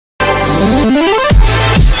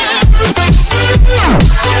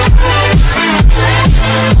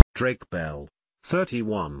Drake Bell,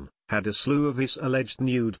 31, had a slew of his alleged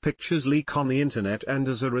nude pictures leak on the internet, and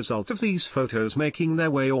as a result of these photos making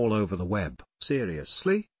their way all over the web.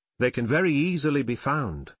 Seriously? They can very easily be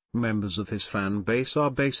found. Members of his fan base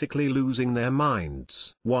are basically losing their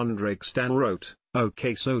minds. One Drake stan wrote,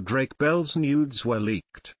 "Okay, so Drake Bell's nudes were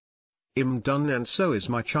leaked. I'm done, and so is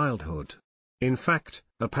my childhood." In fact,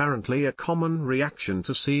 apparently a common reaction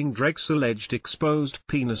to seeing Drake's alleged exposed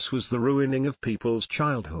penis was the ruining of people's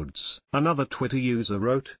childhoods. Another Twitter user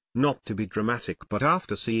wrote, "Not to be dramatic, but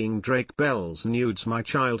after seeing Drake Bell's nudes my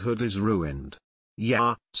childhood is ruined."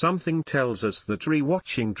 Yeah, something tells us that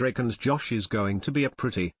rewatching Drake and Josh is going to be a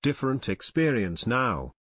pretty different experience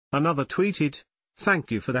now. Another tweeted,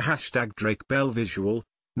 "Thank you for the hashtag Drake Bell visual,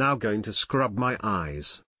 now going to scrub my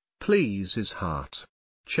eyes. Please his heart."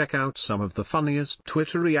 Check out some of the funniest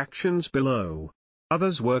Twitter reactions below.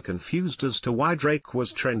 Others were confused as to why Drake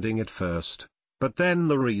was trending at first, but then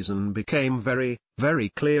the reason became very, very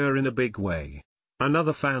clear in a big way.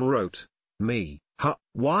 Another fan wrote,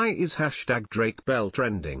 why is hashtag Drake Bell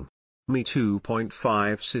trending? Me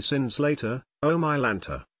 2.5 seasons later, oh my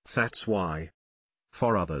Lanta, that's why.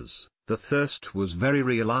 For others, the thirst was very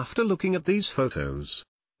real after looking at these photos.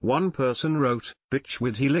 One person wrote, "Bitch,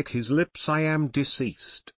 would he lick his lips, I am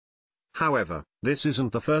deceased." However, this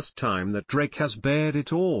isn't the first time that Drake has bared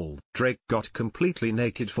it all. Drake got completely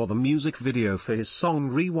naked for the music video for his song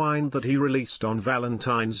Rewind that he released on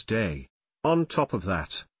Valentine's Day. On top of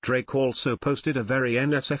that, Drake also posted a very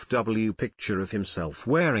NSFW picture of himself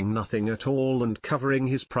wearing nothing at all and covering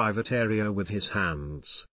his private area with his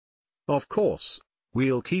hands. Of course,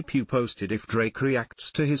 we'll keep you posted if Drake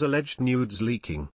reacts to his alleged nudes leaking.